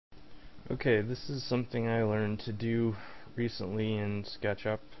Okay, this is something I learned to do recently in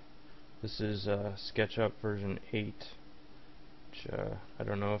SketchUp. This is SketchUp version 8, which I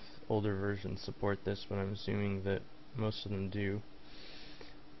don't know if older versions support this, but I'm assuming that most of them do.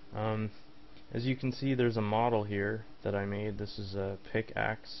 As you can see, there's a model here that I made. This is a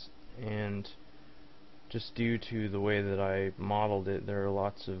pickaxe, and just due to the way that I modeled it, there are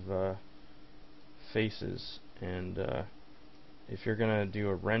lots of faces, and if you're gonna do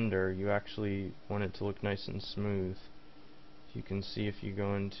a render, you actually want it to look nice and smooth. You can see if you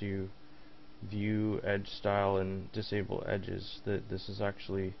go into view, edge style, and disable edges that this is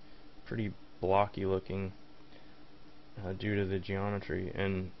actually pretty blocky looking due to the geometry,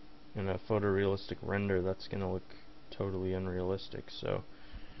 and in a photorealistic render that's gonna look totally unrealistic. So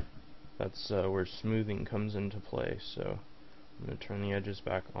that's where smoothing comes into play. So I'm gonna turn the edges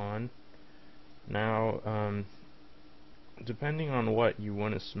back on. Now depending on what you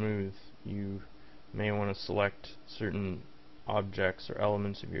want to smooth, you may want to select certain objects or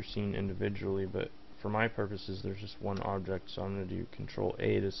elements of your scene individually, but for my purposes there's just one object, so I'm going to do Control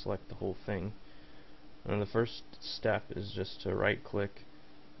A to select the whole thing. And the first step is just to right click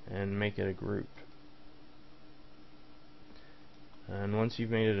and make it a group. And once you've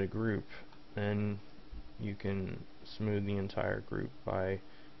made it a group, then you can smooth the entire group by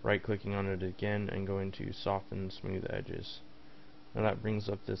right clicking on it again and going to Soften Smooth Edges. Now that brings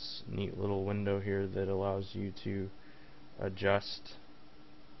up this neat little window here that allows you to adjust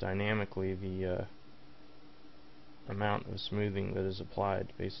dynamically the amount of smoothing that is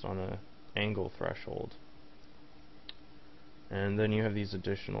applied based on a angle threshold. And then you have these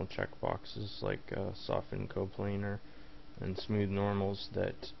additional checkboxes like Soften Coplanar and Smooth Normals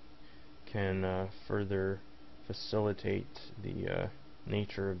that can further facilitate the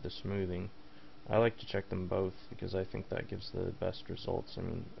nature of the smoothing. I like to check them both because I think that gives the best results. I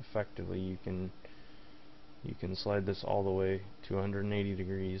mean, effectively you can slide this all the way to 180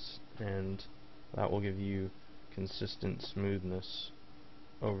 degrees, and that will give you consistent smoothness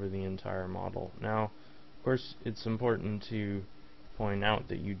over the entire model. Now, of course, it's important to point out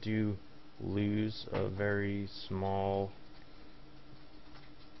that you do lose a very small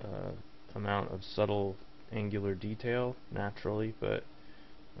amount of subtle angular detail naturally, but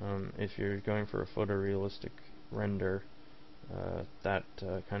if you're going for a photorealistic render, that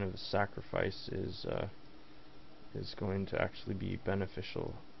kind of sacrifice is going to actually be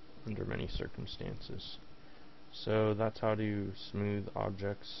beneficial under many circumstances. So that's how to smooth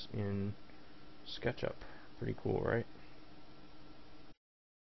objects in SketchUp. Pretty cool, right?